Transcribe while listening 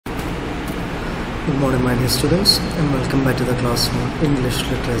Good morning, my dear students, and welcome back to the class on English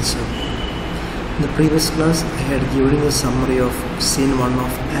Literature. In the previous class, I had given you a summary of Scene 1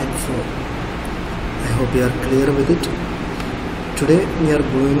 of Act 4. I hope you are clear with it. Today, we are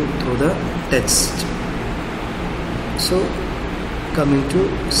going through the text. So, coming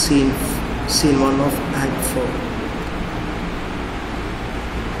to Scene 1 of Act 4.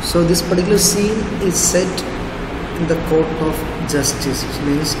 So, this particular scene is set in the court of justice, which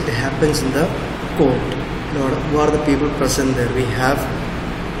means it happens in the court. Who are the people present there? We have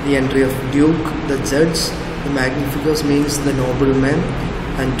the entry of Duke, the judge, the Magnificus means the nobleman,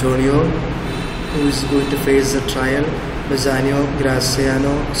 Antonio, who is going to face the trial, Bassanio,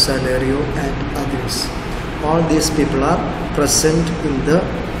 Graziano, Salerio, and others. All these people are present in the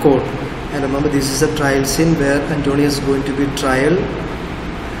court. And remember, this is a trial scene where Antonio is going to be trial.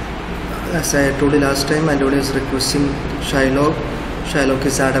 As I told you last time, Antonio is requesting Shylock. Shylock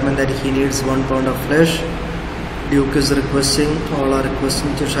is adamant that he needs 1 pound of flesh. Duke is requesting, all are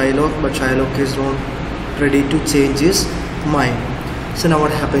requesting to Shylock, but Shylock is not ready to change his mind. So now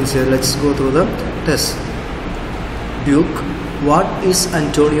what happens here? Let's go through the test. Duke, what is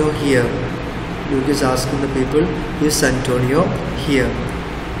Antonio here? Duke is asking the people, is Antonio here?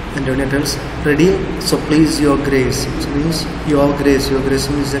 Antonio tells, ready, so please your grace. Which means your grace. Your grace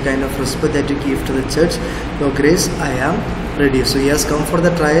means the kind of respect that you give to the church. Your grace, I am ready. So he has come for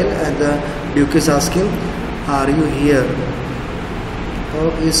the trial, and the Duke is asking, are you here?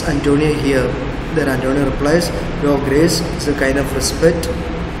 Or is Antonio here? Then Antonio replies, your grace is a kind of respect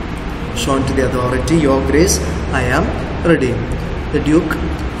shown to the authority. Your grace, I am ready. The Duke,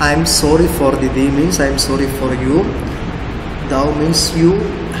 I am sorry for thee. Thee means I am sorry for you. Thou means you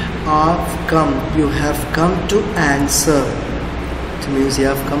have come to answer. It means you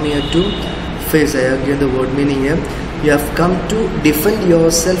have come here to face. I have given the word meaning here. You have come to defend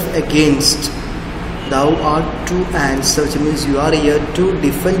yourself against. Thou art to answer. Which means you are here to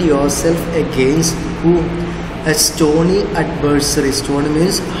defend yourself against who? A stony adversary. Stony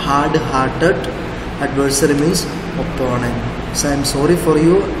means hard-hearted. Adversary means opponent. So I am sorry for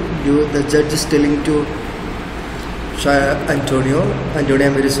you. The judge is telling to Antonio, I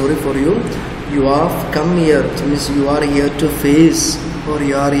am very sorry for you. You have come here, which means you are here to face, or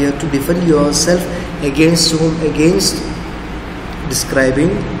you are here to defend yourself against whom? Against,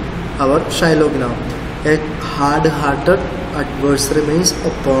 describing our Shylock now. A hard-hearted adversary means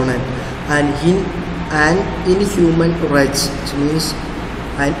opponent, and an inhuman wretch, which means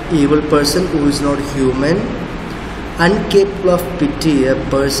an evil person who is not human, incapable of pity, a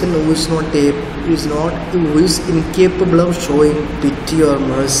person who is incapable of showing pity or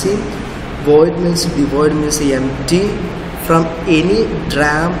mercy. Void means devoid, means empty from any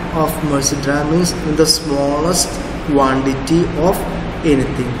dram of mercy. Dram means in the smallest quantity of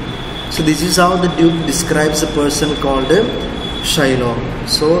anything. So this is how the Duke describes a person called Shylock.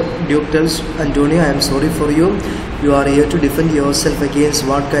 So Duke tells Antonio, I am sorry for you. You are here to defend yourself against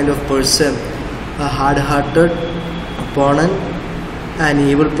what kind of person? A hard-hearted opponent, an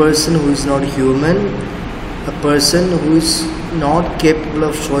evil person who is not human, a person who is not capable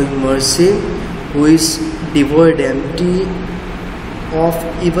of showing mercy, who is devoid, empty of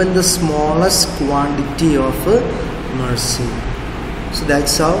even the smallest quantity of mercy. So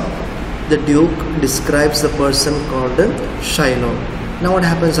that's how the Duke describes the person called Shylock. Now what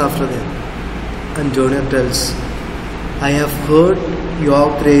happens after that? Antonio tells, I have heard your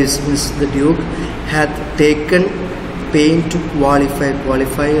grace, means the Duke hath taken pain to qualify.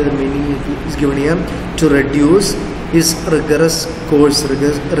 Qualify, the meaning is given here, to reduce his rigorous course.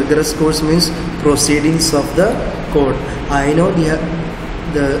 Rigorous course means proceedings of the court. I know the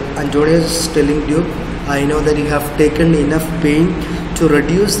Antonio is telling Duke, I know that you have taken enough pain to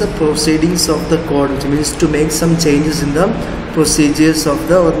reduce the proceedings of the court, which means to make some changes in the procedures of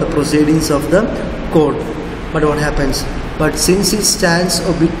the proceedings of the court. But what happens? But since he stands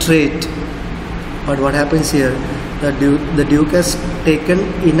arbitrate, but what happens here? The Duke has taken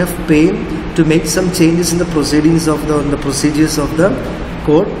enough pain to make some changes in the proceedings of the procedures of the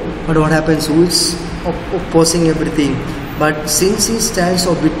court. But what happens? Who is opposing everything? But since he stands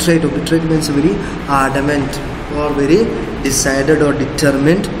arbitrate means very adamant or very decided or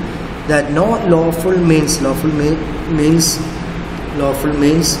determined that no lawful means, the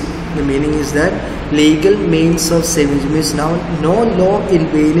meaning is that legal means of saving, means now no law in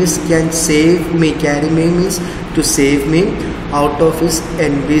Venice can save me. Carry me means to save me out of his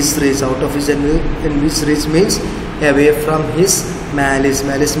envious race. Out of his envious race means away from his malice.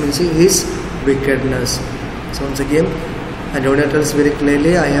 Malice means his wickedness. So once again, Antonio tells very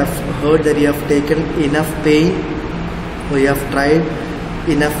clearly, I have heard that you have taken enough pain, or you have tried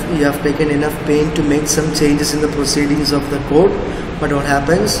you have taken enough pain to make some changes in the proceedings of the court. But what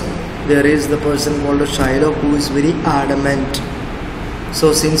happens? There is the person called Shylock who is very adamant.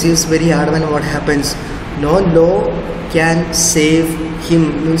 So since he is very adamant, what happens? No law can save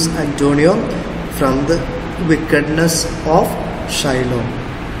him, means Antonio, from the wickedness of Shylock.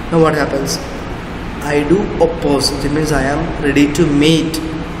 Now what happens? I do oppose. It means I am ready to meet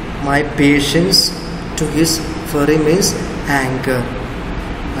my patience to his fury, means anger.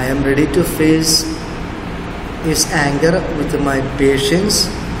 I am ready to face his anger with my patience,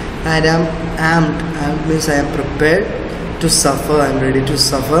 and I am amped, means I am prepared to suffer. I am ready to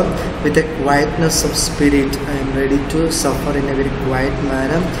suffer with a quietness of spirit. I am ready to suffer in a very quiet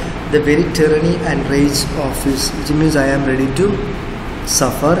manner the very tyranny and rage of his, which means I am ready to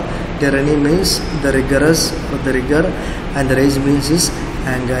suffer. Tyranny means the rigorous or the rigor, and the rage means his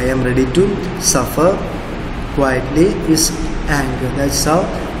anger. I am ready to suffer quietly his anger. That's how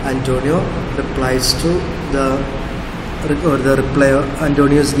Antonio replies to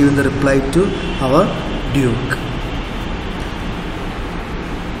Antonio is given the reply to our Duke.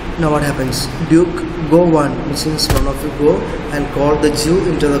 Now what happens? Duke, go one, which means one of you go and call the Jew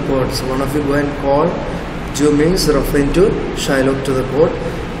into the court. So one of you go and call. Jew means referring to Shylock to the court.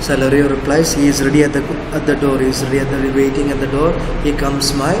 Salario replies, he is ready at the door. He is ready waiting at the door. Here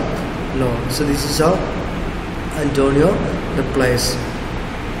comes my lord. So this is how Antonio replies.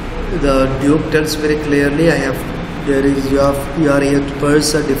 The Duke tells very clearly, you are here to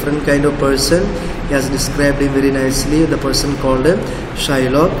purse a different kind of person. He has described him very nicely. The person called him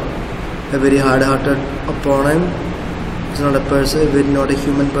Shylock, a very hard-hearted opponent. He's not a person, not a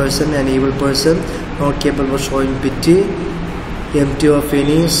human person, an evil person, not capable of showing pity, empty of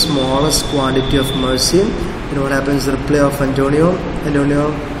any smallest quantity of mercy. You know what happens? The reply of Antonio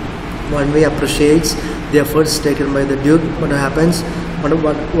one way appreciates the efforts taken by the Duke. What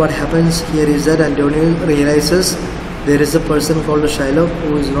happens here is that Antonio realizes there is a person called Shylock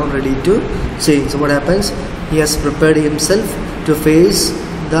who is not ready to change. So what happens? He has prepared himself to face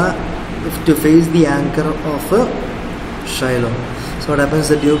the anger of Shylock. So what happens?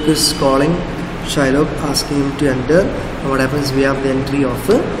 The Duke is calling Shylock, asking him to enter. And what happens? We have the entry of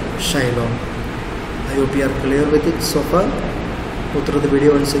Shylock. I hope you are clear with it so far. Go through the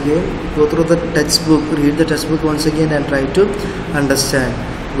video once again. Go through the textbook. Read the textbook once again and try to understand.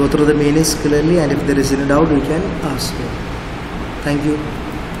 Go through the meanings clearly, and if there is any doubt, you can ask me. Thank you.